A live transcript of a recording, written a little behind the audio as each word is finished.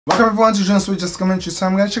Welcome everyone to Agrosuede Just Commentary. So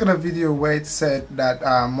I'm going to check out a video where it said that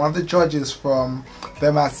one of the judges from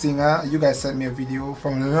The Masked Singer, you guys sent me a video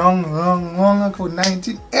from long ago,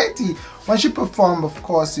 1980, when she performed, of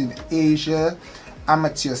course, in Asia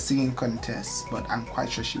amateur singing contest. But I'm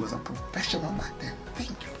quite sure she was a professional back then. Thank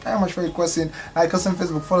you very much for your question. Like us on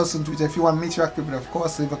Facebook, follow us on Twitter. If you want me to interact with it, of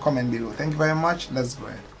course, leave a comment below. Thank you very much. Let's go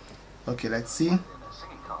ahead. Okay, let's see.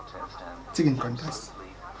 Singing contest.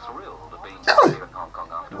 Oh!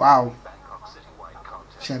 Wow.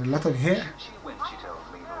 She had a lot of hair.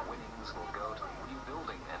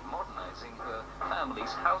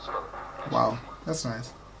 Wow, that's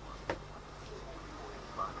nice.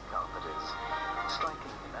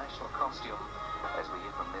 Striking national costume as we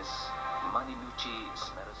hear from Miss Maneenuch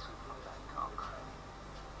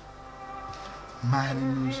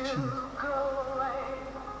Maneenuch.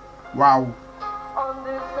 Wow.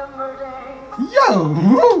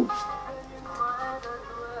 Yo!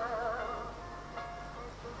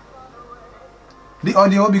 The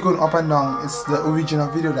audio will be going up and down. It's the original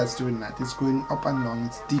video that's doing that. It's going up and down.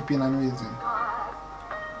 It's deep in and raising.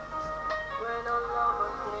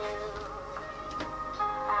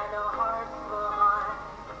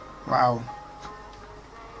 Wow.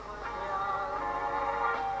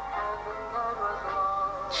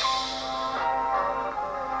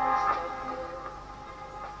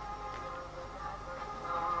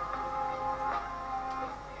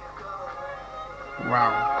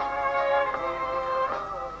 Wow.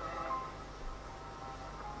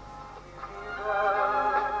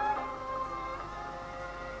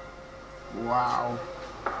 Wow.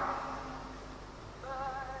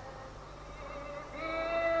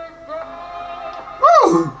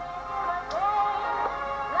 Woo!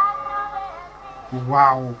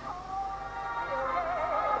 Wow.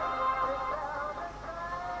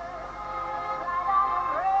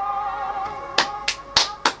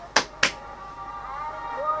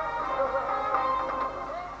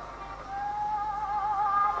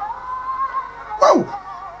 Whoa!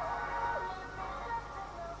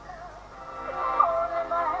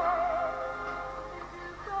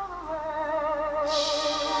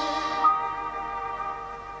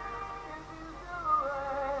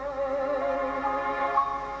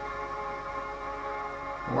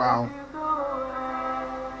 Wow.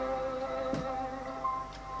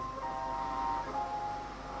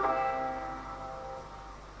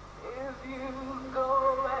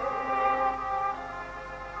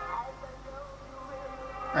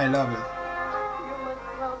 I love it.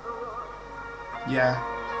 Yeah.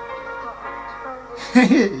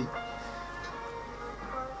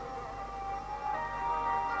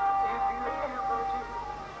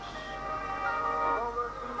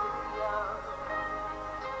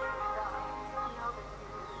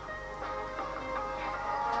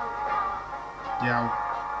 Yeah.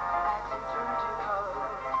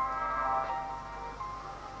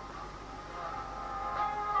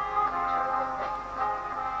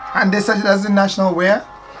 And they said that's the national wear.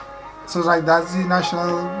 So it's like that's the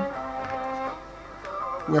national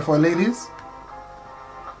wear for ladies.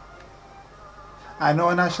 I know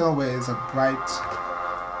a national wear is a bright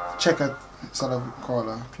checkered sort of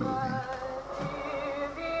color clothing.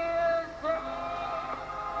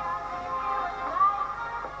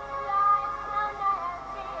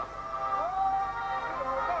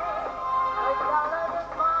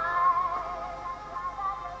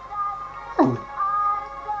 Oh.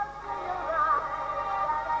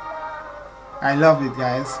 I love it,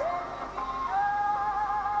 guys.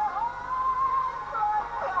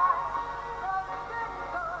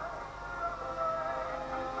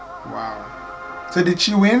 Wow. So did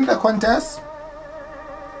she win the contest?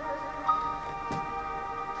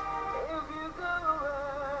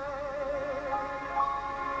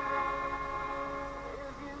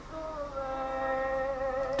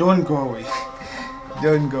 Don't go away.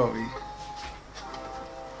 Don't go away.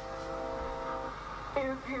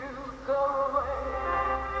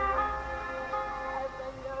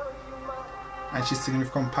 And she's singing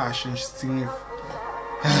with compassion. She's singing with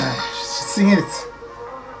she's singing it.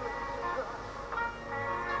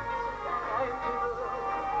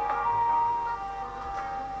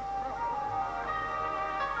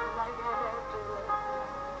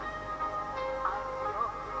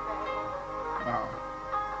 Wow.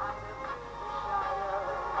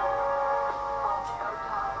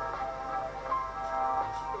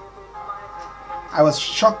 I was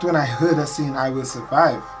shocked when I heard her sing I Will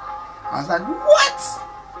Survive. I was like, what?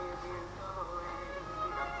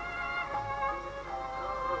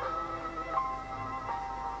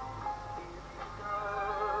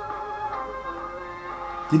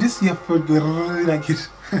 Did you see a foot go like it?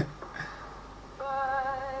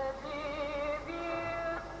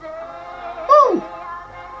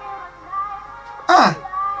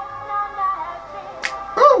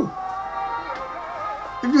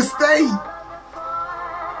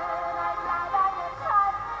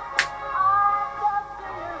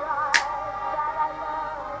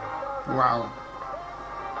 Wow.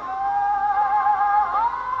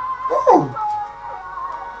 Oh.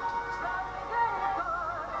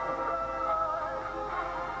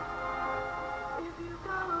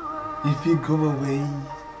 If you go away.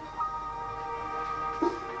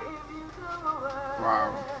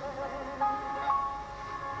 Wow.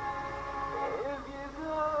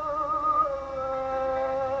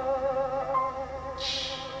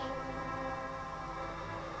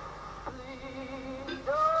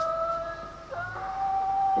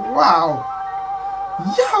 Wow.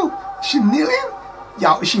 Yo, she kneeling?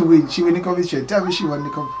 Yo, she win. She win the competition. Tell me she won the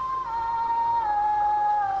competition.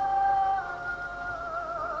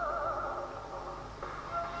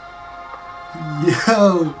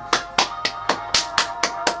 Yo,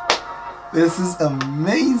 this is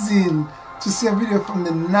amazing to see a video from the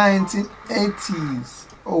 1980s.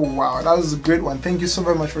 Oh wow, that was a great one. Thank you so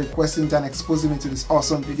very much for requesting it and exposing me to this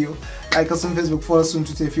awesome video. Like us on Facebook, follow us on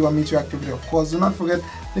Twitter if you want me to react to the video. Of course, do not forget,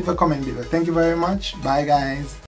 leave a comment below. Thank you very much. Bye guys.